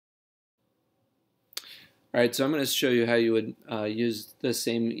All right, so I'm going to show you how you would use the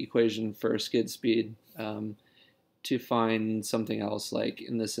same equation for skid speed to find something else. Like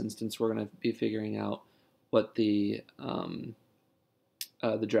in this instance, we're going to be figuring out what the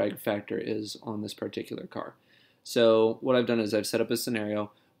drag factor is on this particular car. So what I've done is I've set up a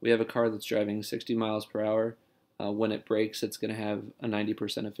scenario. We have a car that's driving 60 miles per hour. When it brakes, it's going to have a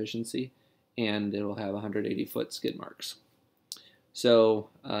 90% efficiency, and it will have 180-foot skid marks. So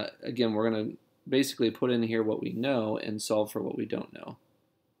again, we're going to basically put in here what we know and solve for what we don't know.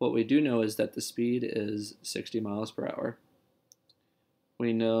 What we do know is that the speed is 60 miles per hour.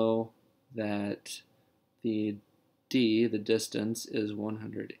 We know that the d, the distance, is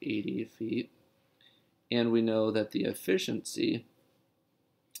 180 feet. And we know that the efficiency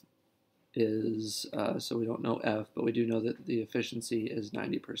is, so we don't know F, but we do know that the efficiency is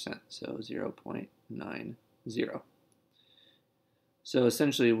 90%, so 0.90. So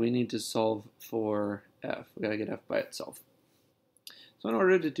essentially, we need to solve for F. We've got to get F by itself. So in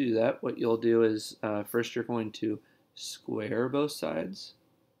order to do that, what you'll do is first you're going to square both sides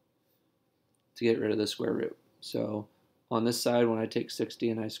to get rid of the square root. So on this side, when I take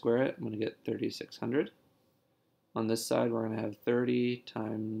 60 and I square it, I'm going to get 3,600. On this side, we're going to have 30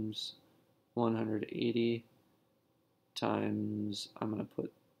 times 180 times, I'm going to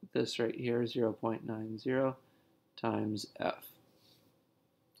put this right here, 0.90 times F.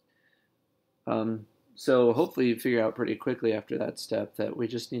 So hopefully you figure out pretty quickly after that step that we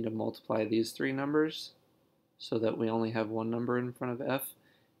just need to multiply these three numbers so that we only have one number in front of F,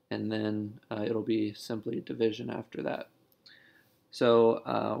 and then it'll be simply division after that. So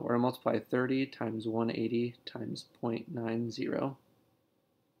we're going to multiply 30 times 180 times 0.90.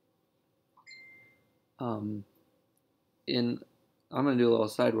 I'm going to do a little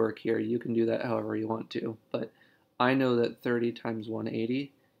side work here. You can do that however you want to, but I know that 30 times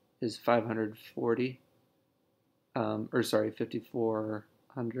 180 is 540, or sorry,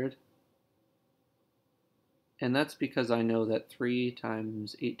 5,400. And that's because I know that 3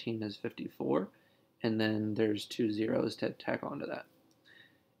 times 18 is 54, and then there's two zeros to tack onto that.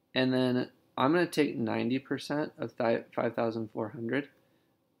 And then I'm going to take 90% of 5,400.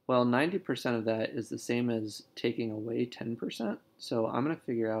 Well, 90% of that is the same as taking away 10%, so I'm going to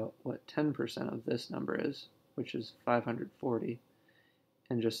figure out what 10% of this number is, which is 540,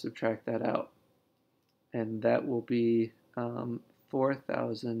 and just subtract that out. And that will be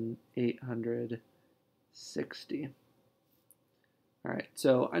 4,860. All right,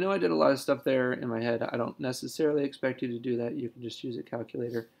 so I know I did a lot of stuff there in my head. I don't necessarily expect you to do that. You can just use a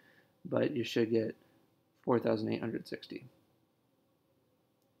calculator, but you should get 4,860.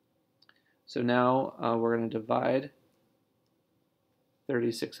 So now we're going to divide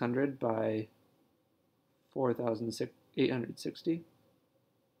 3,600 by 4,860.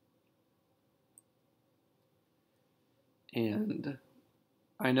 And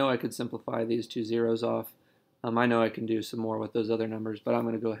I know I could simplify these two zeros off. I know I can do some more with those other numbers, but I'm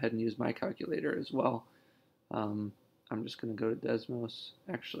going to go ahead and use my calculator as well. I'm just going to go to Desmos.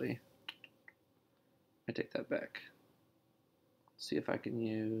 Actually, I take that back. Let's see if I can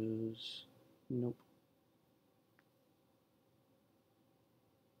use... Nope.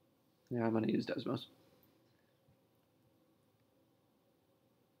 Yeah, I'm going to use Desmos.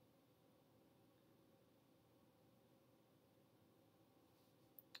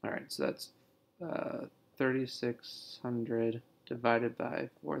 All right, so that's 3,600 divided by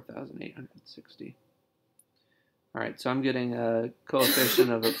 4,860. All right, so I'm getting a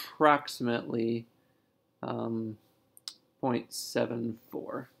coefficient of approximately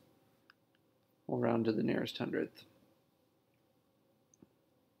 0.74. We'll round to the nearest hundredth.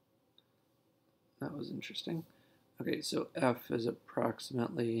 That was interesting. Okay, so F is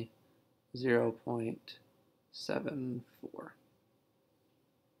approximately 0.74.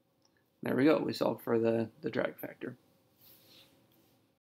 There we go. We solved for the drag factor.